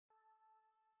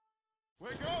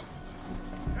Wake up!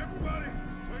 Everybody!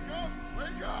 Wake up!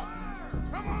 Wake up!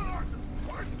 Come on, Arthur!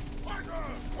 Wake up!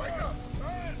 Wake up!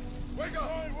 Wake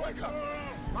up! Wake up!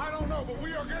 I don't know, but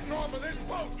we are getting off of this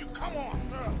boat. You come on!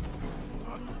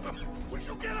 Would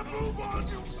you get a move on,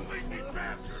 you sleepy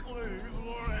bastard? Please, you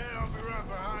go on ahead. I'll be right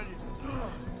behind you.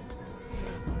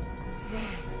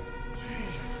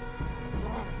 Jesus.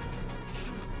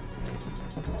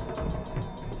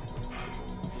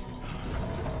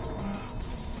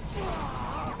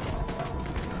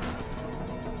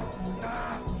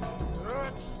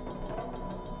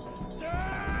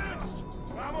 Dance!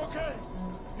 I'm okay.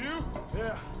 You?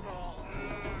 Yeah.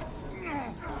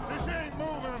 This ain't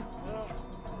moving.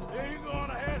 Yeah, you go on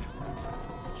ahead.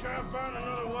 Try and find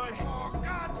another way. Oh,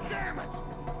 God damn it!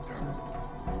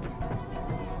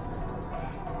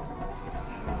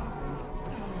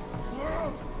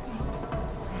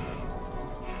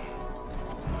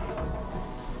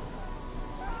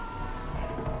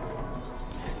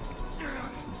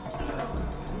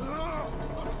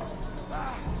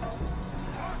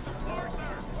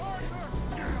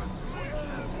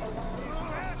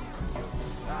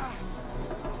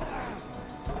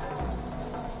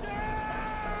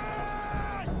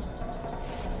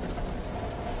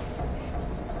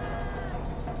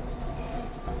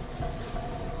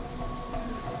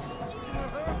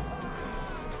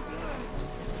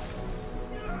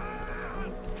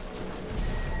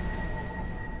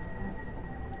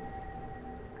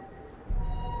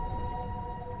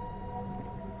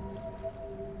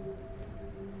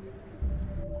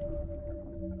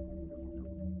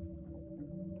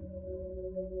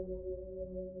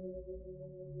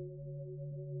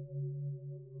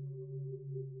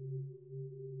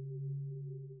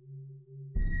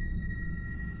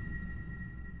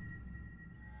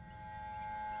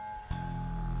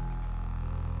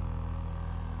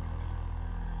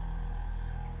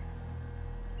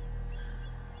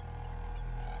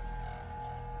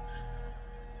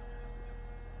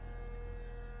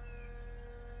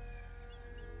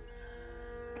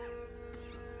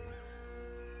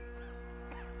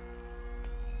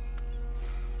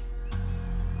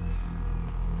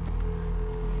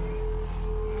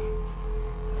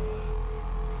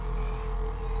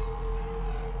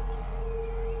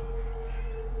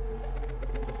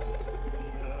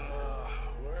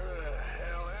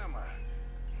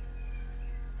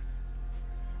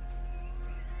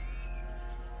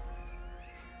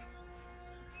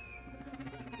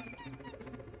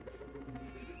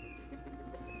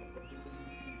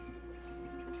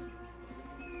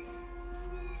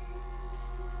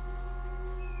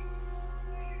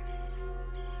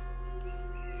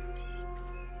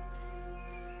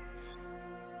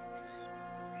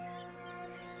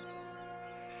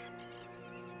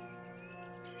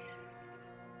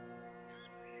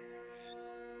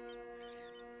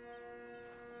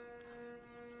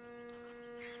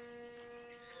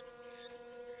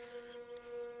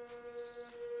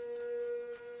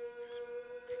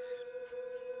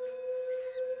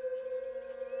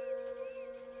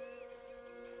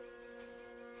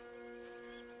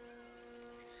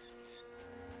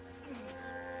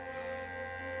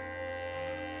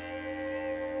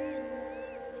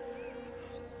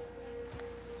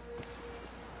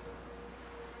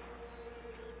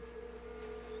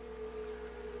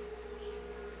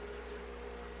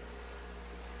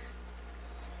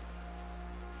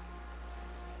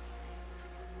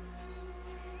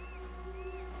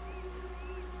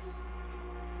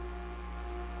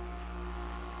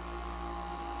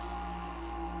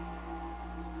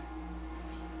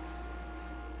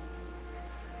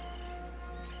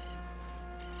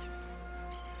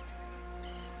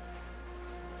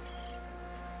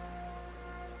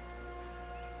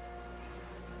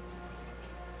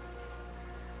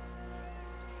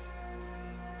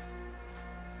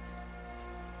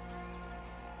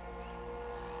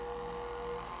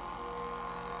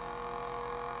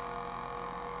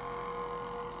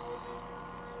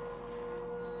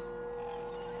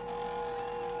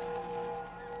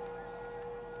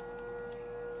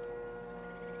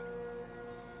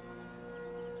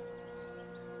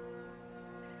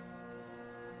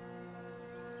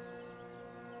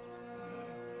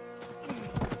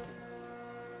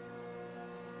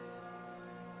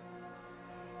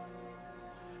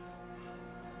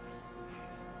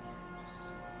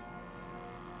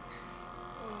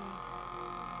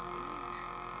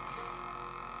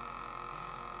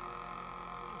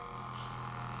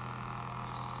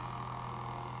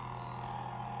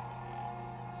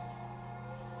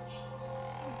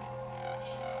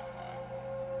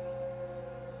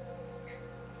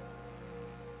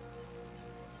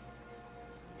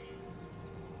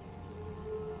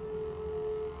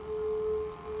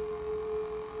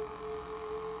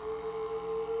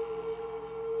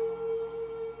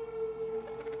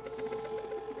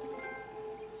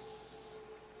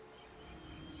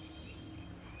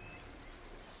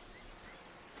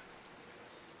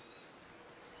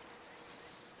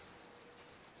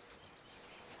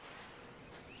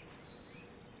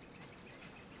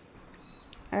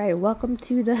 All right, welcome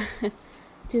to the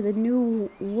to the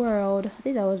new world. I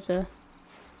think that was the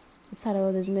title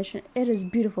of this mission. It is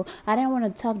beautiful. I didn't want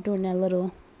to talk during that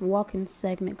little walking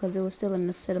segment because it was still in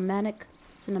the cinematic,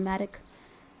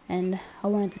 and I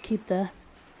wanted to keep the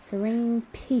serene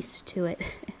peace to it.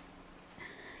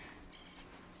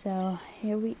 So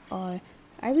here we are.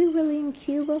 Are we really in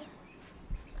Cuba?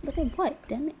 Look at what?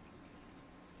 Damn it.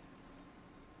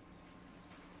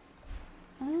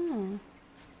 Oh.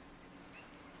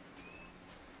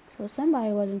 So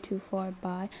somebody wasn't too far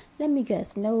by. Let me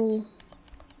guess. No.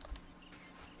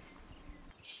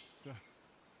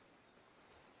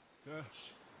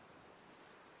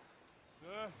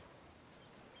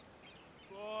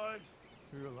 Boys,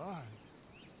 you're alive.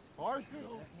 Are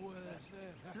you?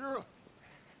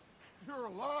 You're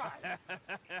alive.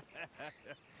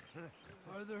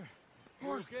 Arthur,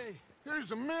 you okay? It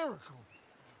is a miracle.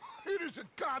 It is a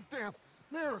goddamn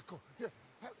miracle. Here,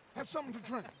 have something to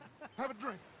drink. Have a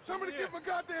drink. Somebody give him a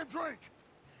goddamn drink.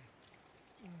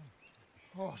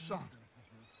 Oh, son.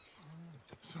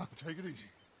 Son, take it easy.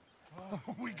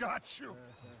 We got you.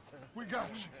 We got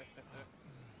you.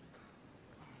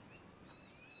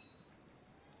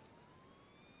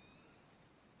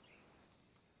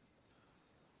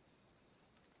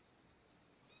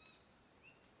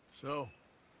 So,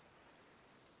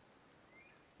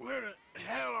 where the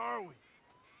hell are we?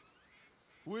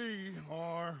 We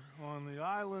are on the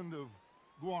island of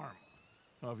Guam.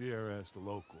 Javier asked a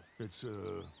local. It's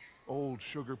a old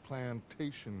sugar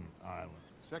plantation island.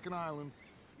 Second island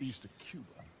east of Cuba.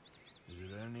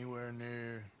 Is it anywhere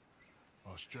near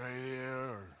Australia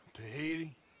or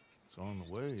Tahiti? It's on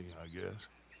the way, I guess.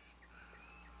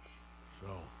 So,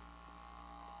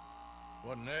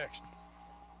 what next?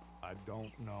 I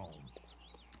don't know.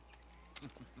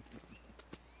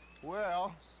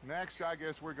 Well, next I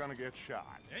guess we're gonna get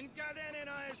shot. Encadenen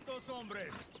a estos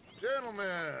hombres.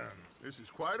 Gentlemen, this is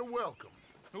quite a welcome.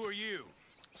 Who are you?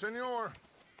 Senor,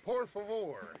 por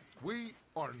favor, we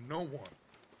are no one.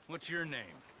 What's your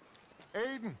name?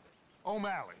 Aiden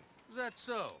O'Malley. Is that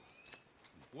so?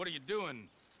 What are you doing,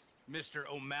 Mr.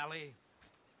 O'Malley?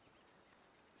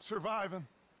 Surviving.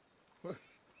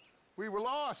 We were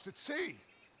lost at sea.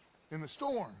 In the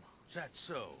storm. Is that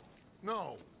so?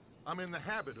 No, I'm in the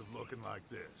habit of looking like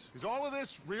this. Is all of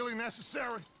this really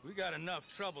necessary? We got enough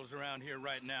troubles around here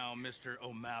right now, Mr.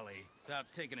 O'Malley, without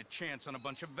taking a chance on a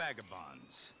bunch of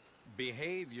vagabonds.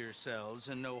 Behave yourselves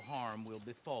and no harm will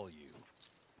befall you.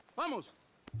 Vamos!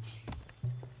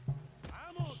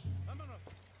 Vamos! Vámonos!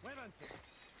 Muévanse!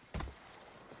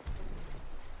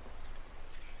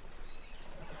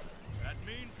 That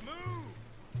means move!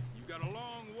 You got a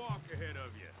long walk ahead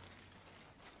of you.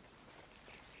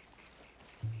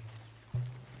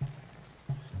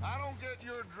 I don't get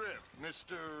your drift,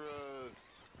 Mr.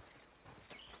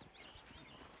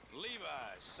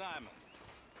 Levi Simon,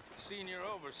 Senior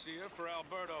Overseer for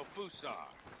Alberto Fusar.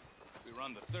 We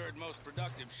run the third most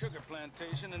productive sugar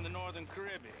plantation in the Northern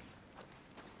Caribbean.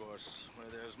 Of course, where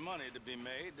there's money to be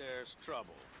made, there's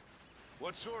trouble.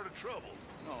 What sort of trouble?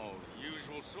 Oh,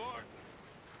 usual sort.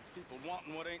 People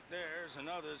wanting what ain't theirs and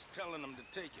others telling them to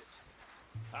take it.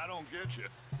 I don't get you.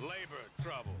 Labor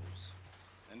troubles.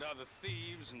 And other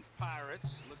thieves and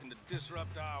pirates looking to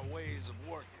disrupt our ways of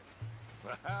working.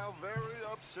 How very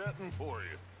upsetting for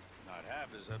you. Not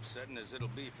half as upsetting as it'll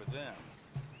be for them.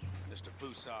 Mr.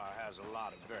 Fusar has a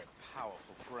lot of very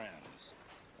powerful friends.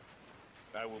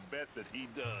 I will bet that he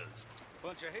does.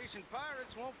 Bunch of Haitian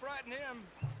pirates won't frighten him.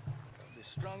 They'll be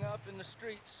strung up in the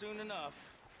streets soon enough.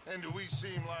 And do we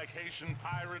seem like Haitian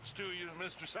pirates to you,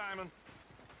 Mr. Simon?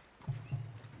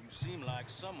 You seem like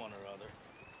someone or other.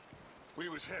 We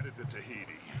was headed to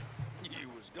Tahiti. You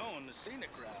was going the scenic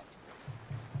route.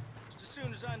 Just as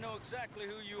soon as I know exactly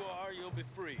who you are, you'll be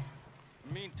free.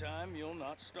 Meantime, you'll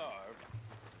not starve.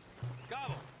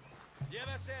 Cabo,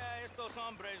 llévese a estos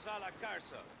hombres a la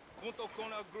cárcel, junto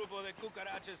con el grupo de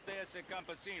cucarachas de ese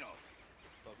campesino.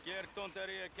 Cualquier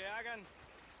tontería que hagan,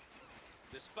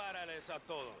 dispárales a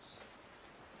todos.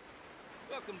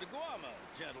 Welcome to Guam,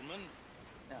 gentlemen.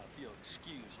 Now, if you'll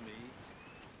excuse me.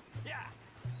 Yeah!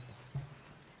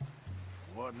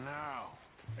 What now,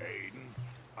 Aiden?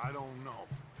 I don't know.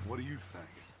 What do you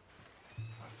think?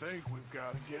 I think we've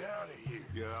got to get out of here.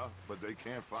 Yeah, but they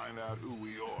can't find out who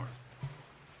we are.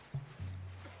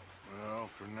 Well,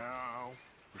 for now,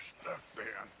 we're stuck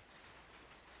then.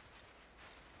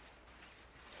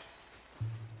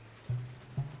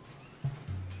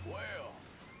 Well,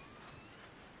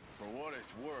 for what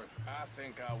it's worth, I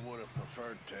think I would have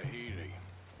preferred Tahiti.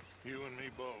 You and me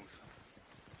both.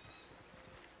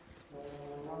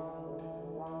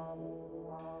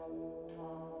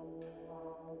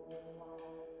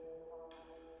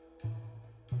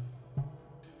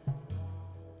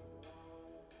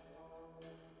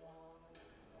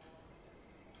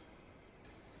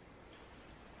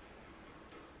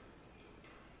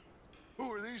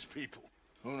 Who are these people?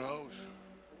 Who knows?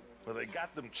 Well, they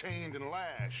got them chained and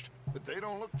lashed, but they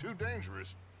don't look too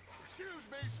dangerous. Excuse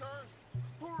me, sir.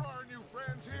 Who are our new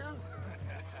friends here?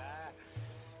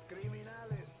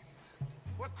 Criminales.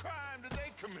 What crime did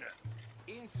they commit?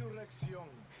 Insurrección.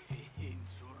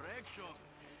 Insurrection.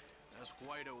 That's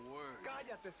quite a word.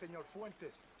 Cállate, señor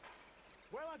Fuentes.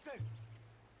 ¡Muévanse!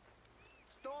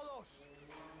 ¡Todos!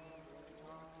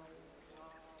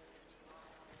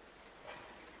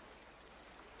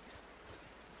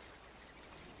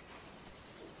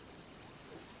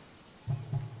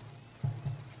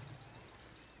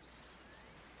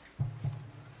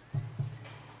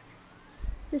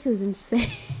 This is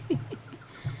insane.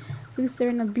 At least they're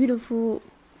in a beautiful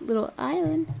little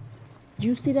island. Did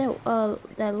you see that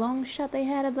that long shot they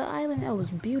had of the island? That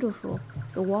was beautiful.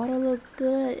 The water looked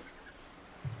good.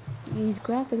 These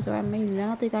graphics are amazing. I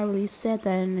don't think I really said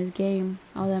that in this game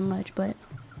all that much, but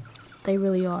they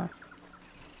really are.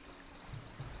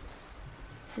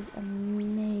 This is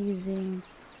amazing.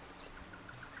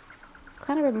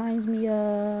 Kind of reminds me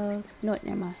of... No,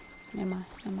 never mind. Never mind.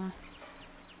 Never mind.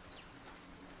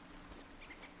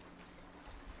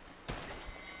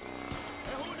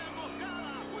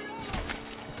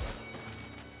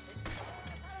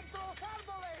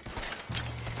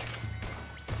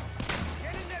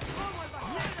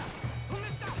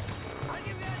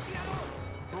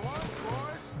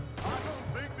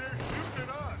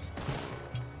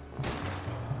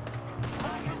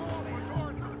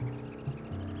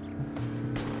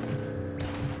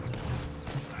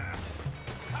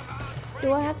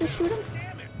 Do I have to shoot him?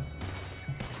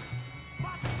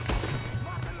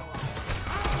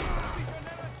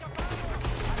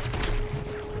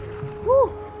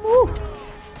 Woo! Woo!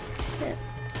 Shit.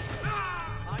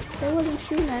 They wasn't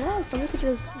shooting at us, so we could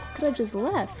have just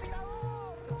left.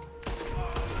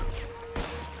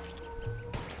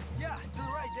 Yeah, to the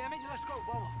right, damn it. Let's go,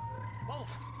 Bubble. Bubble.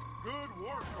 Good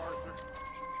work, Arthur.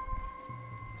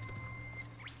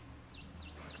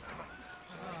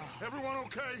 Everyone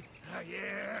okay?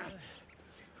 Yeah.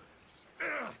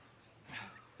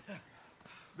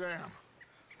 Damn.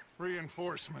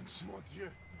 Reinforcements. Mon Dieu.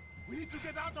 We need to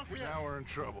get out of here. Now we're in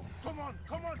trouble. Come on,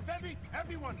 very vite,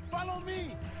 everyone, follow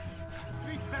me.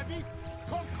 Vite, very vite.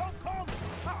 Come.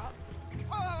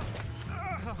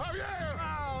 Oh, yeah!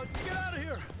 Oh, get out of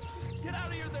here. Get out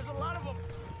of here. There's a lot of them.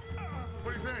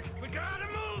 What do you think? We gotta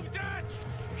move, Dutch.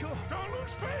 Don't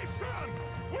lose face, son!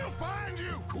 We'll find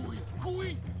you!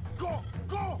 Cooey, go.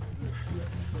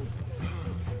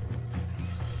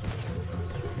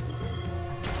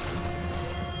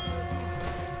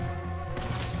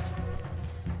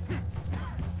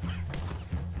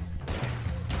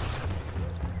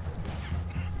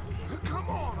 Come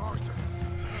on, Arthur!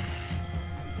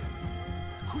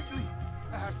 Quickly,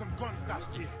 I have some guns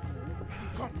stashed here.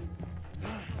 Come.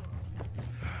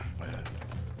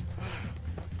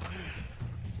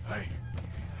 Hey.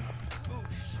 Oh,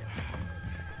 shit.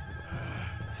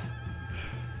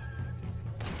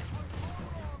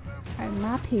 Alright,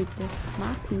 my people.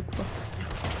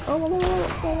 Oh,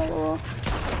 whoa.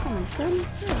 Come on, son.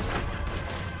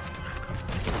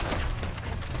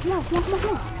 Yeah. Come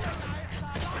on.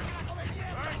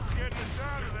 Nice getting us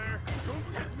out of there.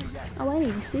 Oh, I didn't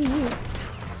even see you.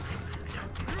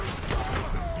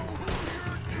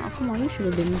 Oh, come on, you should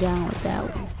have been down with that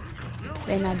one.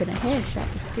 May not have been a headshot,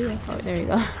 but still. Oh, there you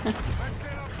go. Let's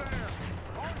get up there.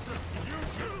 Arthur, you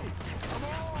too. Come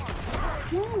on.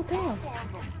 No, damn.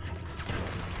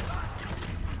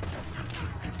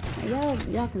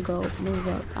 Y'all can go move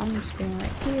up. I'm staying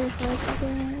right here for a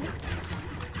second.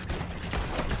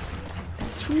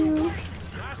 Got you.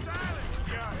 Nice island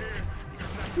we got here.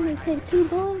 I'm gonna take 2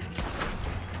 bullets.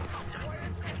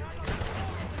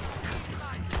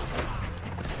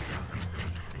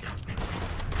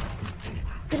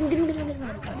 Get him. Oh,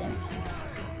 damn it.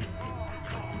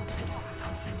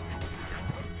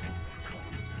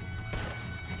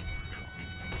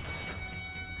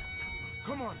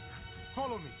 Come on,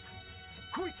 follow me.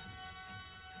 Quick.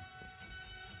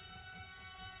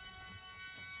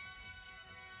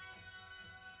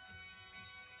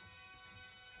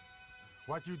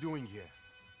 What you doing here?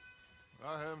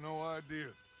 I have no idea.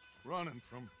 Running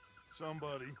from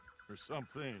somebody or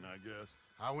something, I guess.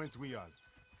 How went we all?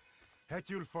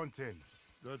 Hercule Fontaine.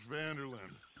 Dutch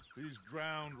Vanderlinde. These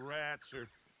drowned rats are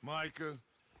Micah,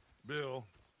 Bill,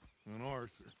 and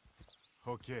Arthur.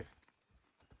 Okay.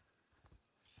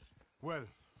 Well,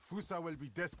 Fusa will be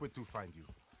desperate to find you.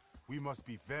 We must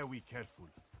be very careful.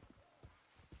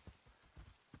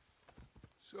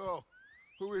 So,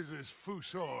 who is this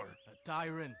Fusar? A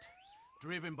tyrant,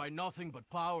 driven by nothing but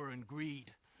power and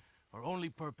greed. Our only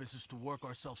purpose is to work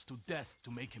ourselves to death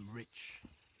to make him rich.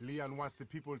 Leon wants the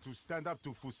people to stand up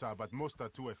to Fusa, but most are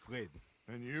too afraid.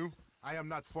 And you? I am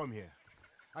not from here.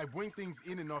 I bring things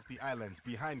in and off the islands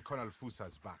behind Colonel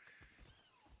Fusa's back.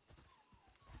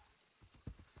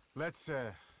 Let's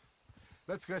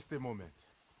rest a moment.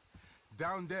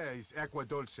 Down there is Aqua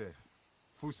Dolce,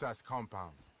 Fusa's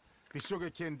compound. The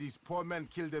sugarcane these poor men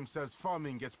kill themselves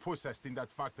farming gets processed in that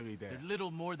factory there. They're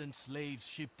little more than slaves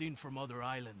shipped in from other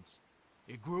islands.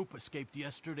 A group escaped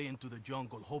yesterday into the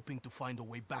jungle, hoping to find a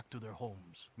way back to their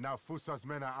homes. Now Fusa's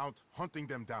men are out hunting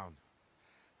them down.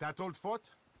 That old fort?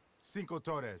 Cinco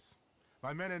Torres.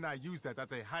 My men and I use that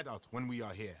as a hideout when we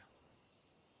are here.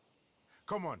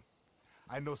 Come on.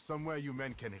 I know somewhere you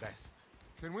men can rest.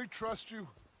 Can we trust you?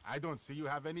 I don't see you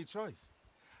have any choice.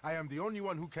 I am the only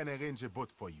one who can arrange a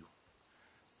boat for you.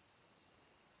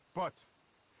 But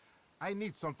I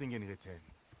need something in return.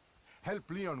 Help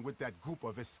Leon with that group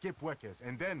of escaped workers,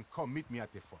 and then come meet me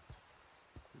at the fort.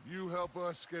 If you help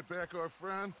us get back our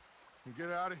friend and get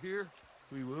out of here,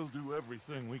 we will do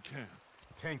everything we can.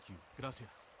 Thank you. Gracias.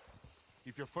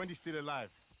 If your friend is still alive,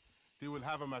 they will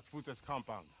have him at Fusa's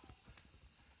compound.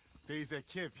 There is a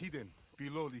cave hidden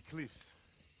below the cliffs.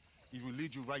 It will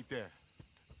lead you right there.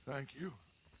 Thank you.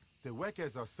 The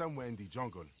workers are somewhere in the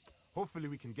jungle. Hopefully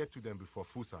we can get to them before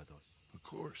Fusa does. Of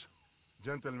course.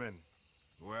 Gentlemen,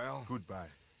 Well, goodbye.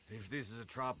 if this is a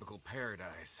tropical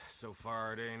paradise, so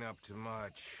far it ain't up to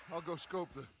much. I'll go scope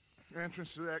the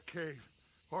entrance to that cave.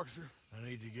 Arthur? I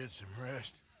need to get some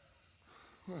rest.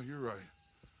 Well, you're right.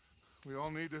 We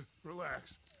all need to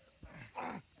relax.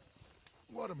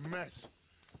 What a mess.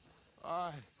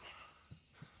 I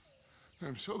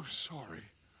am so sorry,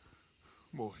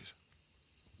 boys.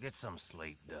 Get some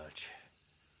sleep, Dutch.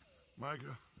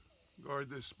 Micah, guard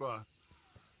this spot.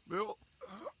 Bill,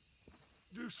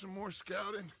 do some more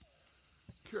scouting.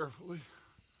 Carefully.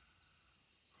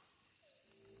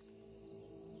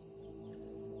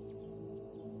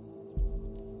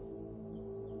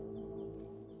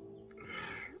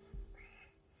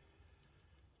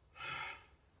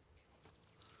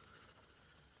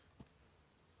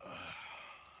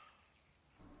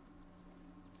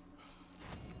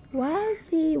 Why is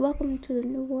he... Welcome to the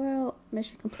new world.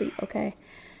 Mission complete. Okay.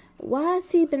 Why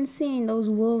has he been seeing those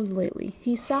wolves lately?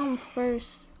 He saw them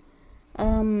first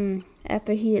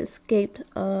after he escaped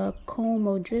Colm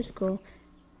O'Driscoll.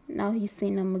 Now he's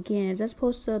seen them again. Is that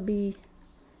supposed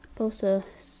to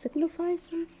signify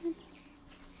something?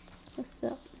 What's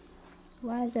up?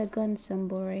 Why is that gun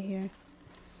symbol right here?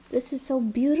 This is so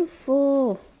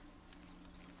beautiful.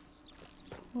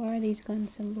 Why are these gun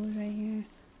symbols right here?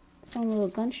 Some little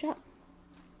gun shop.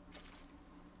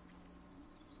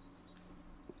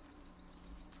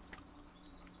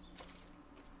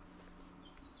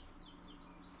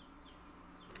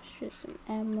 Shoot some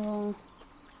ammo.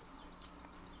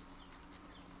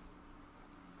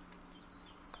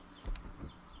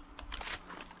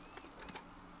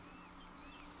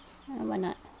 Why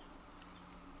not?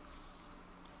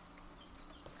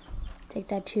 Take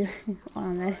that too.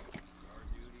 On that.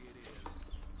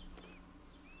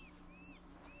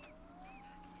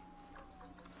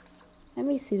 Let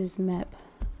me see this map.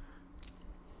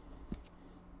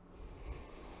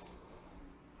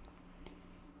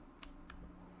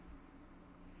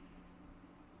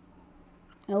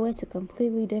 Oh, it's a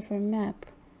completely different map.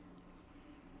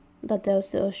 I thought that would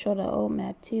still show the old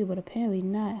map too, but apparently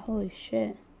not. Holy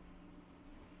shit.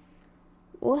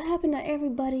 What happened to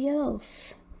everybody else?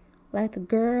 Like the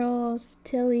girls,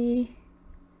 Tilly,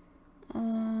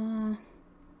 John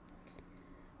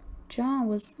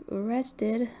was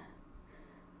arrested.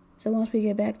 So once we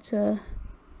get back to,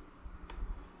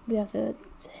 we have to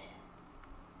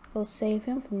go save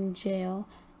him from jail.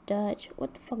 Dutch,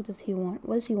 what the fuck does he want?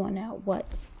 What does he want now? What?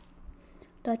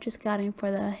 Dutch is scouting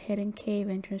for the hidden cave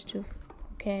entrance to,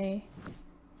 okay.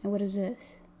 And what is this?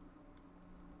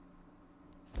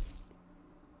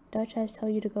 Dutch has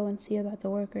told you to go and see about the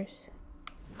workers.